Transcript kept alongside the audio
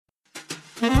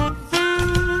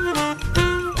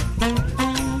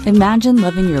Imagine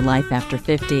living your life after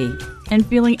 50 and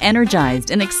feeling energized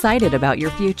and excited about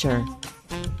your future.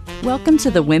 Welcome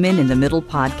to the Women in the Middle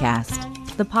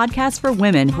podcast, the podcast for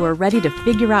women who are ready to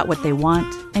figure out what they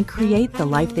want and create the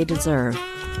life they deserve.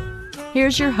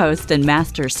 Here's your host and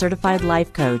master certified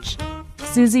life coach,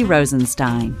 Susie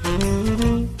Rosenstein.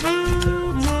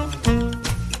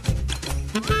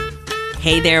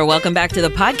 Hey there, welcome back to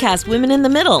the podcast, Women in the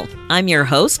Middle. I'm your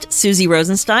host, Susie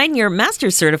Rosenstein, your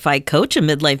master certified coach and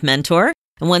midlife mentor.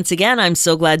 And once again, I'm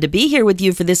so glad to be here with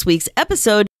you for this week's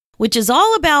episode, which is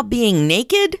all about being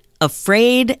naked,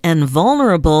 afraid, and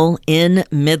vulnerable in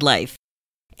midlife.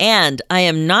 And I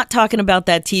am not talking about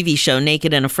that TV show,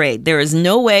 Naked and Afraid. There is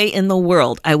no way in the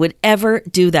world I would ever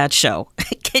do that show.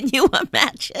 Can you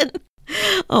imagine?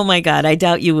 Oh my God, I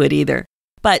doubt you would either.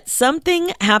 But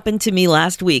something happened to me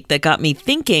last week that got me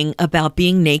thinking about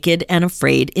being naked and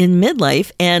afraid in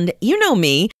midlife. And you know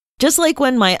me, just like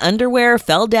when my underwear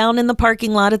fell down in the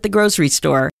parking lot at the grocery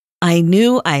store, I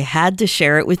knew I had to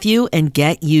share it with you and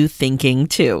get you thinking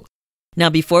too.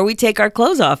 Now, before we take our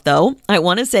clothes off, though, I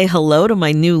want to say hello to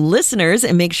my new listeners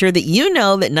and make sure that you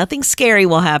know that nothing scary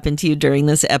will happen to you during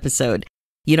this episode.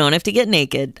 You don't have to get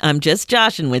naked. I'm just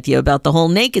joshing with you about the whole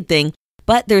naked thing.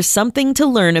 But there's something to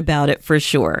learn about it for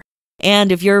sure.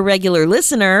 And if you're a regular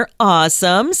listener,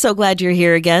 awesome. So glad you're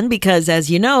here again because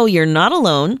as you know, you're not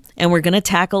alone and we're going to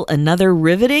tackle another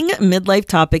riveting midlife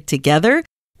topic together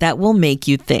that will make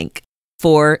you think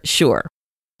for sure.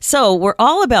 So we're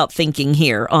all about thinking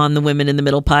here on the Women in the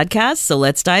Middle podcast. So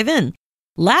let's dive in.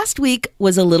 Last week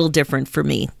was a little different for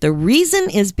me. The reason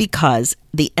is because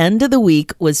the end of the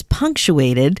week was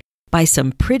punctuated by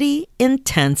some pretty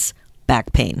intense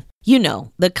back pain. You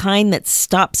know, the kind that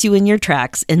stops you in your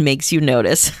tracks and makes you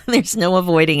notice. There's no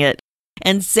avoiding it.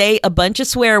 And say a bunch of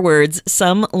swear words,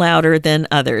 some louder than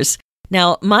others.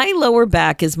 Now, my lower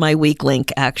back is my weak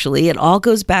link, actually. It all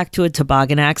goes back to a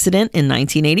toboggan accident in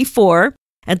 1984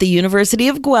 at the University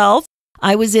of Guelph.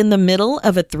 I was in the middle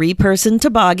of a 3-person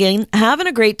toboggan, having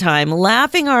a great time,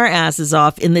 laughing our asses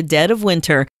off in the dead of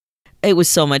winter. It was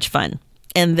so much fun.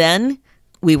 And then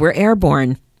we were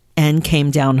airborne and came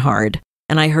down hard.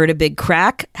 And I heard a big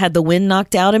crack, had the wind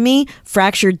knocked out of me,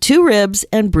 fractured 2 ribs,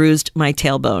 and bruised my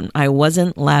tailbone. I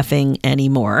wasn't laughing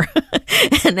anymore.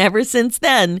 And ever since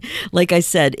then, like I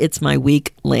said, it's my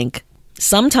weak link.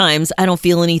 Sometimes I don't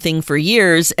feel anything for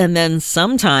years, and then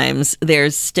sometimes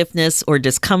there's stiffness or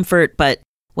discomfort. But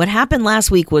what happened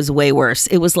last week was way worse.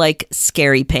 It was like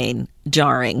scary pain,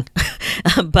 jarring,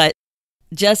 but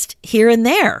just here and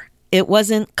there. It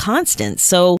wasn't constant.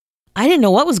 So I didn't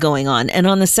know what was going on. And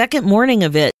on the second morning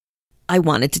of it, I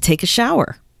wanted to take a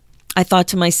shower. I thought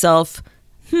to myself,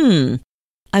 I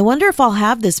wonder if I'll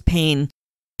have this pain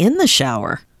in the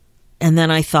shower. And then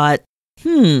I thought,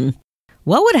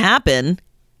 what would happen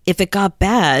if it got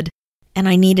bad and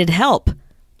I needed help?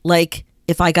 Like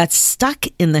if I got stuck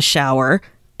in the shower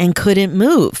and couldn't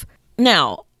move.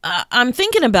 Now, I'm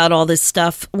thinking about all this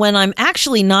stuff when I'm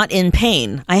actually not in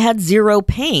pain. I had zero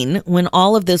pain when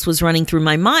all of this was running through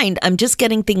my mind. I'm just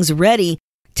getting things ready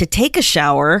to take a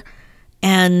shower.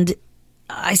 And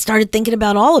I started thinking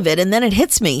about all of it. And then it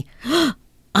hits me.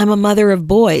 I'm a mother of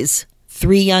boys,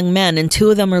 3 young men, and 2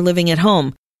 of them are living at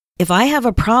home. If I have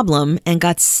a problem and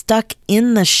got stuck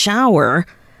in the shower,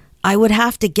 I would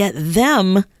have to get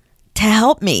them to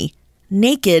help me,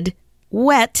 naked,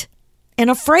 wet,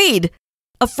 and afraid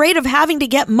of having to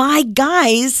get my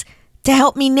guys to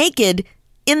help me naked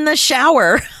in the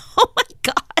shower. Oh my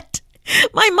God.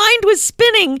 My mind was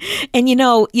spinning. And you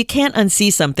know, you can't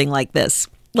unsee something like this.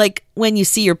 Like when you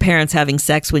see your parents having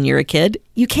sex when you're a kid,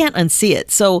 you can't unsee it.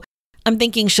 So I'm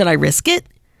thinking, should I risk it?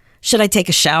 Should I take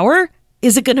a shower?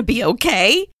 Is it going to be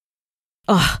okay?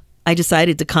 I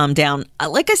decided to calm down.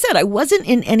 Like I said, I wasn't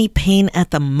in any pain at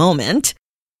the moment.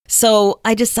 So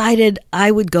I decided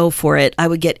I would go for it. I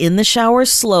would get in the shower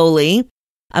slowly.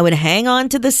 I would hang on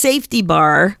to the safety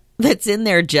bar that's in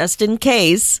there just in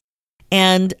case.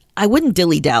 And I wouldn't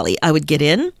dilly-dally. I would get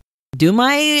in, do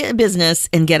my business,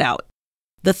 and get out.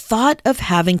 The thought of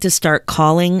having to start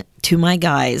calling to my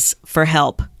guys for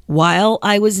help while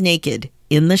I was naked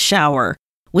in the shower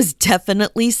was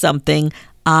definitely something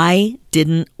I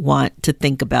didn't want to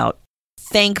think about.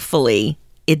 Thankfully,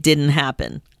 it didn't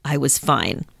happen. I was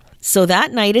fine. So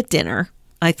that night at dinner,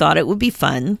 I thought it would be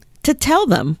fun to tell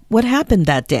them what happened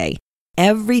that day.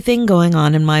 Everything going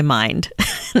on in my mind.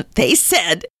 They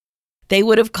said they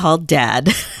would have called Dad.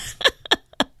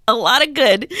 A lot of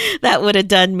good that would have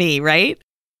done me, right?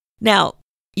 Now,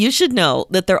 you should know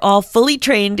that they're all fully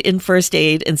trained in first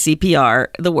aid and CPR,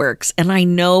 the works, and I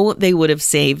know they would have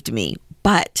saved me.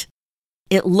 But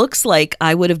it looks like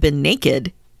I would have been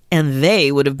naked and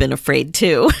they would have been afraid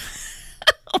too.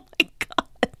 Oh my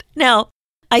God. Now,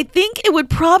 I think it would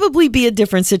probably be a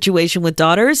different situation with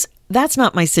daughters. That's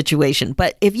not my situation.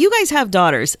 But if you guys have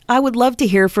daughters, I would love to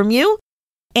hear from you.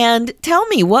 And tell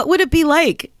me, what would it be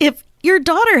like if your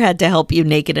daughter had to help you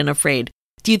naked and afraid?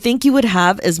 Do you think you would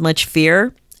have as much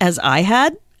fear as I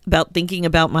had about thinking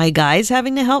about my guys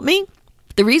having to help me?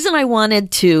 The reason I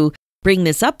wanted to bring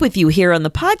this up with you here on the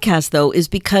podcast, though, is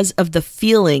because of the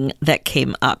feeling that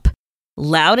came up.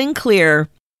 Loud and clear,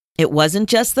 it wasn't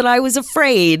just that I was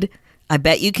afraid. I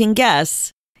bet you can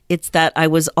guess. It's that I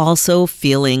was also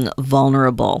feeling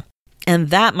vulnerable. And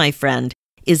that, my friend,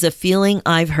 is a feeling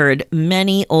I've heard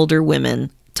many older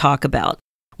women talk about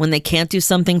when they can't do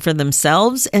something for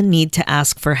themselves and need to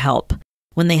ask for help.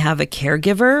 When they have a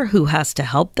caregiver who has to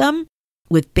help them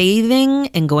with bathing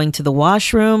and going to the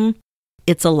washroom,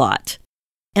 it's a lot.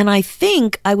 And I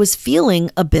think I was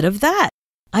feeling a bit of that.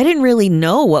 I didn't really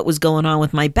know what was going on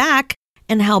with my back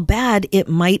and how bad it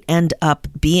might end up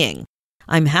being.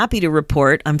 I'm happy to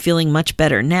report I'm feeling much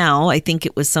better now. I think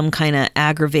it was some kind of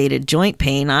aggravated joint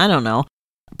pain. I don't know.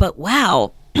 But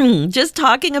wow, just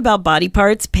talking about body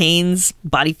parts, pains,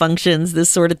 body functions, this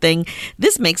sort of thing,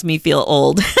 this makes me feel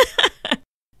old.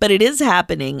 But it is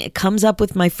happening. It comes up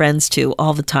with my friends too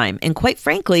all the time. And quite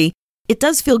frankly, it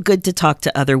does feel good to talk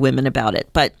to other women about it.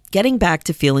 But getting back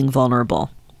to feeling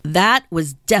vulnerable, that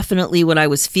was definitely what I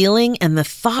was feeling. And the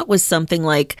thought was something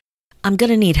like, I'm going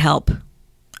to need help.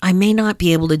 I may not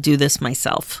be able to do this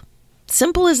myself.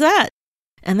 Simple as that.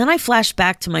 And then I flashed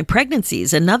back to my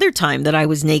pregnancies, another time that I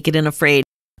was naked and afraid.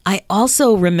 I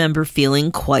also remember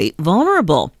feeling quite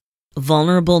vulnerable.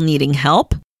 Vulnerable needing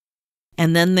help.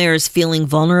 And then there's feeling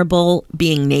vulnerable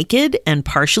being naked and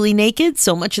partially naked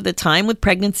so much of the time with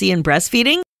pregnancy and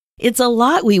breastfeeding. It's a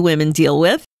lot we women deal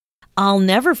with. I'll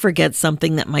never forget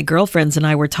something that my girlfriends and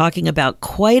I were talking about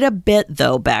quite a bit,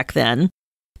 though, back then.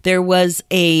 There was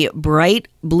a bright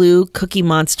blue Cookie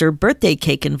Monster birthday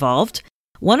cake involved.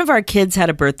 One of our kids had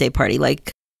a birthday party,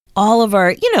 like all of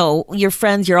our, your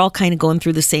friends, you're all kind of going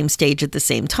through the same stage at the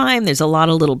same time. There's a lot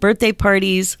of little birthday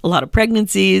parties, a lot of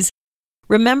pregnancies.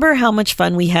 Remember how much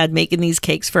fun we had making these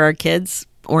cakes for our kids,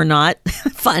 or not?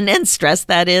 Fun and stress,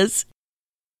 that is.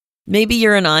 Maybe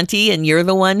you're an auntie and you're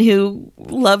the one who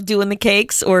loved doing the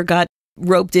cakes or got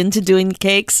roped into doing the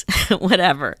cakes,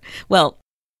 whatever. Well,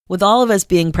 with all of us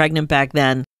being pregnant back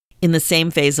then, in the same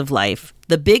phase of life,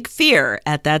 the big fear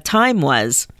at that time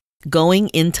was going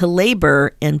into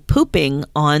labor and pooping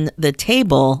on the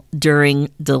table during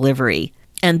delivery.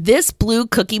 And this blue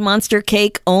Cookie Monster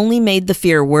cake only made the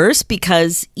fear worse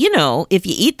because, if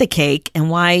you eat the cake,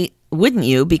 and why wouldn't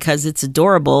you? Because it's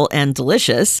adorable and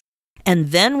delicious,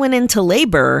 and then went into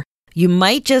labor, you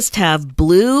might just have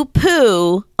blue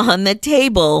poo on the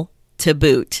table to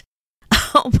boot.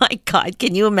 Oh my God,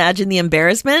 can you imagine the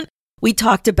embarrassment? We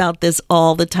talked about this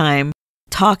all the time.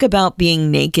 Talk about being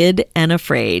naked and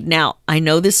afraid. Now, I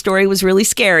know this story was really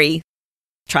scary.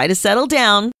 Try to settle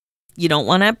down. You don't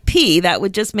want to pee. That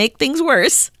would just make things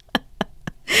worse.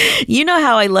 You know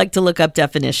how I like to look up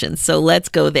definitions, so let's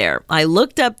go there. I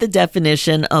looked up the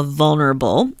definition of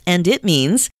vulnerable, and it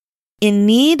means in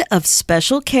need of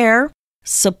special care,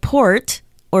 support,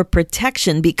 or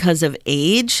protection because of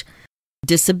age,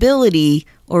 disability,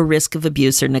 or risk of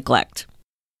abuse or neglect.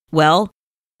 Well,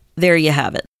 there you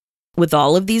have it. With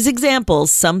all of these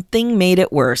examples, something made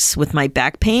it worse. With my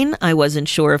back pain, I wasn't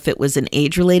sure if it was an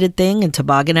age-related thing, a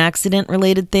toboggan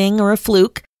accident-related thing, or a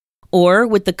fluke. Or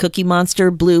with the Cookie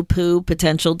Monster blue poo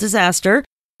potential disaster,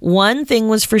 one thing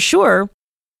was for sure,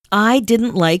 I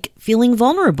didn't like feeling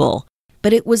vulnerable.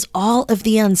 But it was all of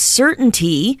the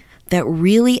uncertainty that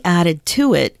really added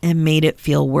to it and made it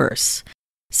feel worse.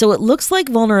 So it looks like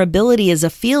vulnerability is a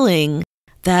feeling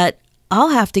that I'll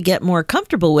have to get more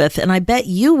comfortable with, and I bet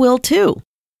you will too.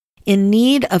 In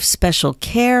need of special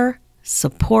care,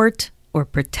 support, or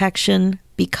protection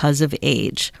because of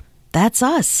age. That's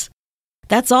us.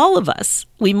 That's all of us.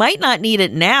 We might not need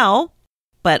it now,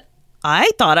 but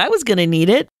I thought I was going to need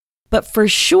it. But for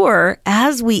sure,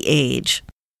 as we age,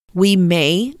 we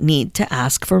may need to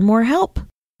ask for more help.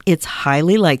 It's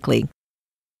highly likely.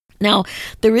 Now,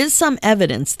 there is some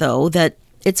evidence, though, that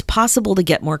it's possible to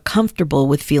get more comfortable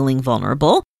with feeling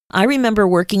vulnerable. I remember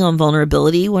working on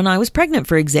vulnerability when I was pregnant,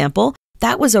 for example.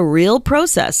 That was a real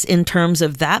process in terms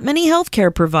of that many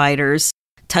healthcare providers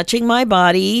touching my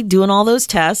body, doing all those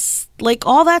tests, like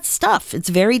all that stuff. It's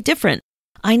very different.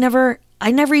 I never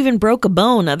even broke a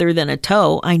bone other than a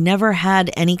toe. I never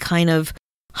had any kind of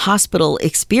hospital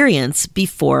experience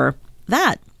before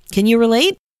that. Can you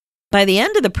relate? By the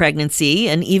end of the pregnancy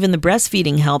and even the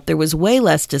breastfeeding help, there was way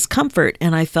less discomfort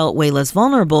and I felt way less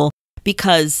vulnerable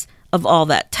because of all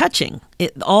that touching.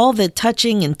 All the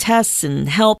touching and tests and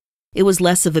help, it was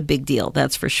less of a big deal,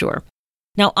 that's for sure.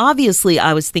 Now, obviously,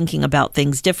 I was thinking about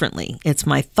things differently. It's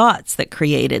my thoughts that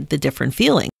created the different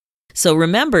feeling. So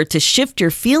remember, to shift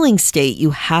your feeling state,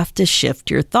 you have to shift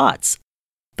your thoughts.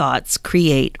 Thoughts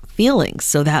create feelings,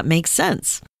 so that makes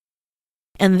sense.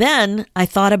 And then I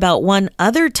thought about one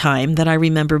other time that I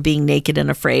remember being naked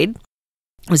and afraid.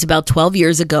 It was about 12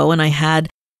 years ago, and I had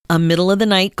a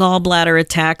middle-of-the-night gallbladder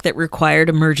attack that required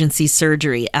emergency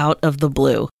surgery out of the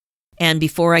blue. And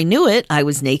before I knew it, I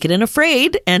was naked and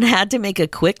afraid and had to make a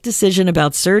quick decision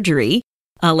about surgery,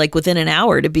 like within an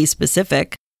hour to be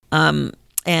specific.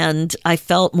 And I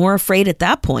felt more afraid at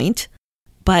that point.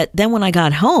 But then when I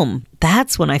got home,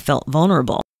 that's when I felt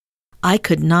vulnerable. I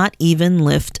could not even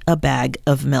lift a bag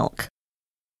of milk.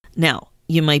 Now,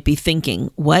 you might be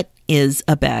thinking, what is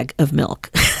a bag of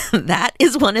milk? That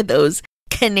is one of those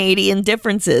Canadian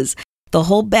differences. The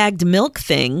whole bagged milk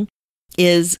thing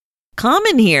is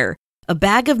common here. A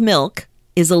bag of milk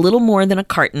is a little more than a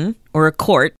carton or a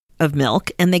quart of milk,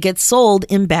 and they get sold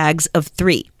in bags of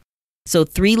 3. So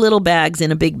 3 little bags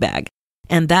in a big bag.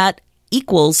 And that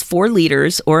equals 4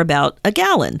 liters or about a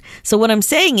gallon. So what I'm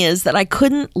saying is that I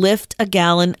couldn't lift a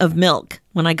gallon of milk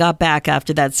when I got back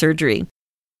after that surgery.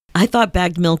 I thought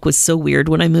bagged milk was so weird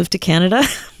when I moved to Canada,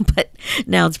 but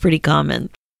now it's pretty common.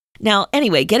 Now,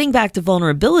 anyway, getting back to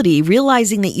vulnerability,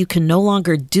 realizing that you can no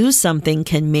longer do something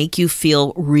can make you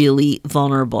feel really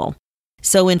vulnerable.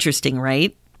 So interesting,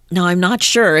 right? Now, I'm not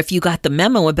sure if you got the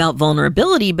memo about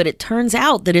vulnerability, but it turns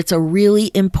out that it's a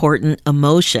really important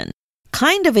emotion.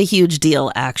 Kind of a huge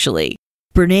deal, actually.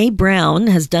 Brene Brown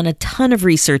has done a ton of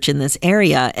research in this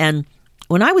area, and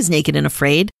when I was naked and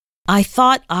afraid, I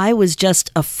thought I was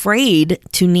just afraid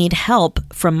to need help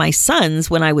from my sons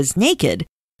when I was naked.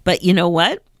 But you know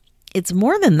what? It's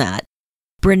more than that.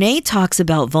 Brene talks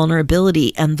about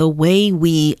vulnerability and the way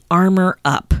we armor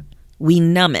up. We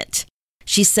numb it.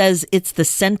 She says it's the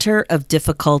center of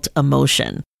difficult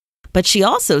emotion. But she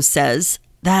also says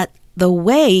that the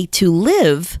way to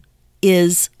live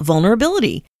is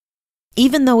vulnerability,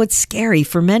 even though it's scary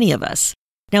for many of us.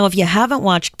 Now, if you haven't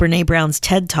watched Brene Brown's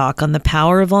TED Talk on the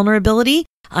power of vulnerability,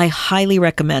 I highly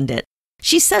recommend it.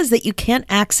 She says that you can't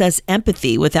access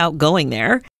empathy without going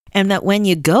there, and that when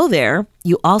you go there,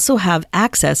 you also have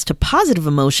access to positive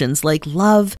emotions like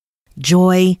love,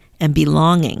 joy, and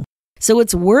belonging. So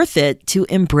it's worth it to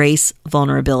embrace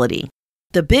vulnerability.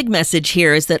 The big message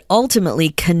here is that ultimately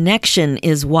connection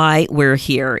is why we're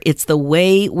here. It's the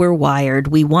way we're wired.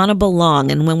 We want to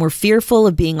belong. And when we're fearful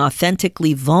of being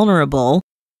authentically vulnerable,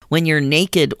 when you're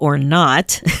naked or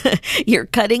not, you're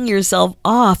cutting yourself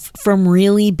off from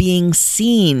really being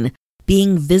seen,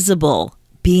 being visible,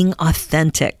 being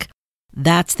authentic.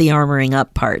 That's the armoring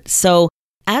up part. So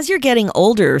as you're getting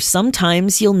older,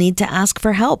 sometimes you'll need to ask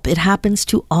for help. It happens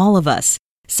to all of us.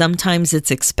 Sometimes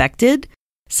it's expected.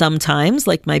 Sometimes,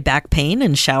 like my back pain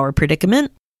and shower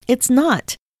predicament, it's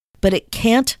not. But it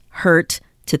can't hurt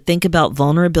to think about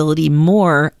vulnerability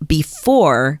more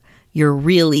before you're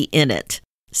really in it.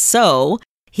 So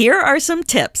here are some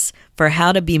tips for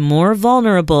how to be more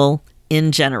vulnerable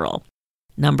in general.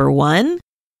 Number 1,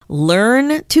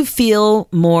 learn to feel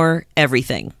more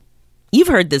everything. You've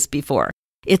heard this before.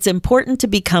 It's important to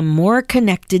become more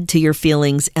connected to your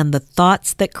feelings and the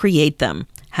thoughts that create them.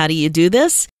 How do you do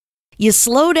this? You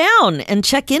slow down and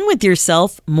check in with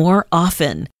yourself more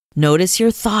often. Notice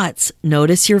your thoughts,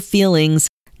 notice your feelings,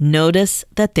 notice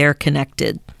that they're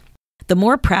connected. The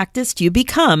more practiced you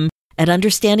become at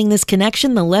understanding this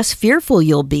connection, the less fearful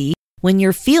you'll be when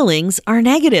your feelings are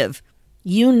negative.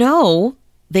 You know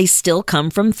they still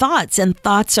come from thoughts, and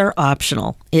thoughts are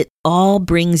optional. It all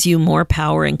brings you more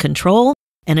power and control,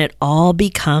 and it all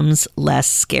becomes less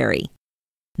scary.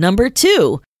 Number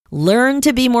 2, learn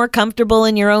to be more comfortable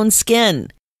in your own skin.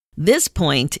 This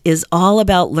point is all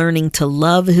about learning to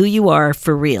love who you are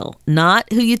for real,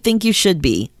 not who you think you should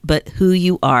be, but who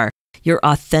you are, your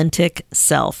authentic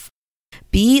self.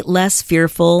 Be less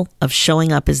fearful of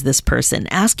showing up as this person.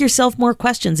 Ask yourself more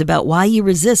questions about why you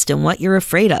resist and what you're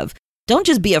afraid of. Don't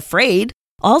just be afraid.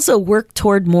 Also work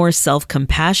toward more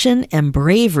self-compassion and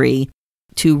bravery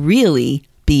to really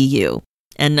be you.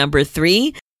 And number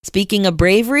 3, speaking of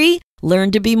bravery,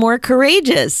 learn to be more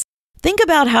courageous. Think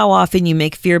about how often you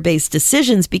make fear-based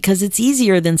decisions because it's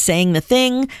easier than saying the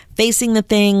thing, facing the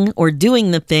thing, or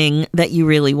doing the thing that you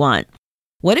really want.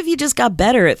 What if you just got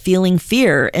better at feeling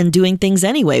fear and doing things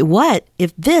anyway? What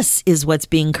if this is what's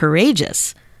being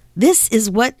courageous? This is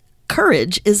what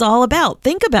courage is all about.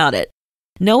 Think about it.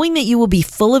 Knowing that you will be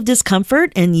full of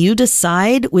discomfort and you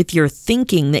decide with your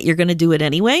thinking that you're going to do it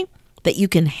anyway, that you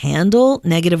can handle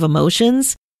negative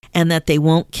emotions and that they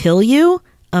won't kill you.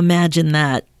 Imagine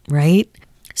that, right?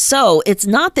 So it's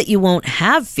not that you won't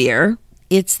have fear.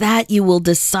 It's that you will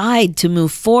decide to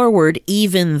move forward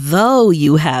even though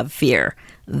you have fear.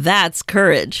 That's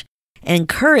courage. And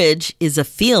courage is a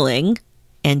feeling,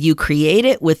 and you create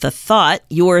it with a thought,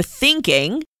 your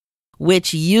thinking,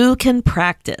 which you can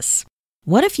practice.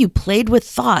 What if you played with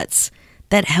thoughts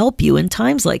that help you in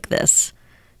times like this?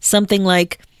 Something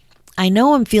like, I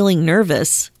know I'm feeling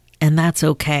nervous, and that's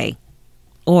okay.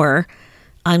 Or,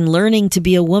 I'm learning to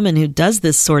be a woman who does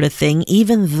this sort of thing,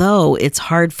 even though it's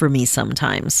hard for me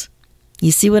sometimes.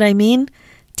 You see what I mean?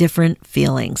 Different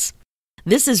feelings.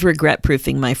 This is regret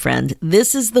proofing, my friend.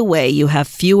 This is the way you have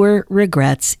fewer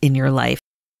regrets in your life.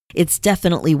 It's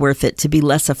definitely worth it to be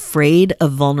less afraid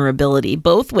of vulnerability,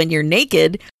 both when you're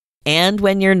naked and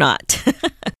when you're not.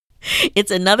 It's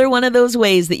another one of those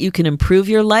ways that you can improve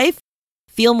your life,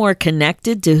 feel more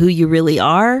connected to who you really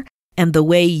are, and the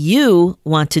way you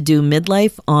want to do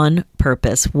midlife on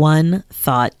purpose, one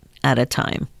thought at a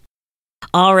time.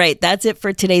 All right, that's it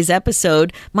for today's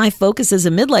episode. My focus as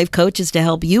a midlife coach is to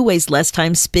help you waste less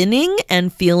time spinning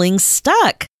and feeling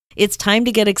stuck. It's time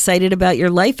to get excited about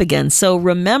your life again. So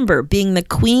remember, being the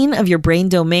queen of your brain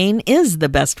domain is the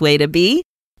best way to be.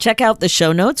 Check out the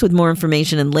show notes with more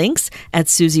information and links at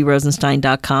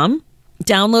SusieRosenstein.com.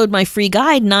 Download my free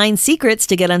guide, 9 Secrets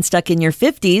to Get Unstuck in Your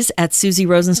 50s at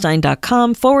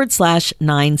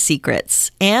SusieRosenstein.com/9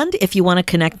 secrets. And if you want to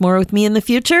connect more with me in the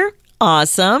future,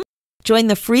 awesome. Join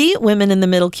the free Women in the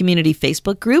Middle Community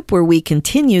Facebook group where we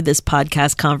continue this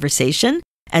podcast conversation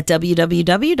at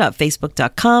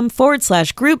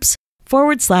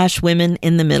www.facebook.com/groups/Women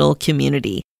in the Middle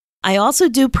Community. I also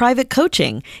do private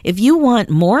coaching. If you want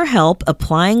more help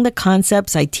applying the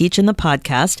concepts I teach in the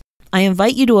podcast, I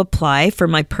invite you to apply for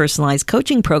my personalized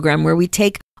coaching program where we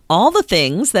take all the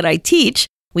things that I teach,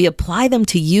 we apply them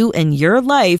to you and your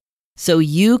life so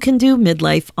you can do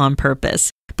midlife on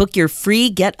purpose. Book your free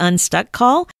Get Unstuck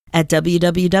call at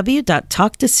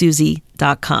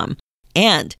www.talktosusie.com.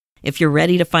 And if you're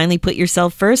ready to finally put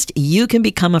yourself first, you can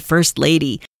become a first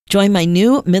lady. Join my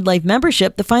new midlife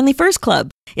membership, the Finally First Club.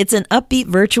 It's an upbeat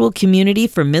virtual community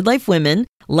for midlife women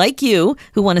like you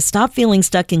who want to stop feeling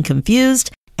stuck and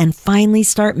confused and finally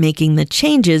start making the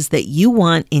changes that you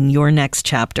want in your next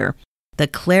chapter. The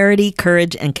clarity,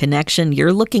 courage, and connection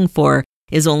you're looking for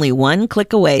is only one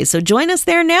click away. So join us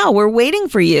there now. We're waiting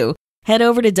for you. Head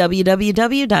over to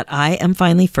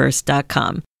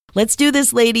www.iamfinallyfirst.com. Let's do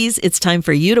this, ladies. It's time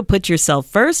for you to put yourself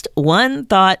first, one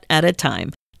thought at a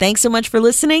time. Thanks so much for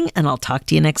listening, and I'll talk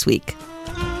to you next week.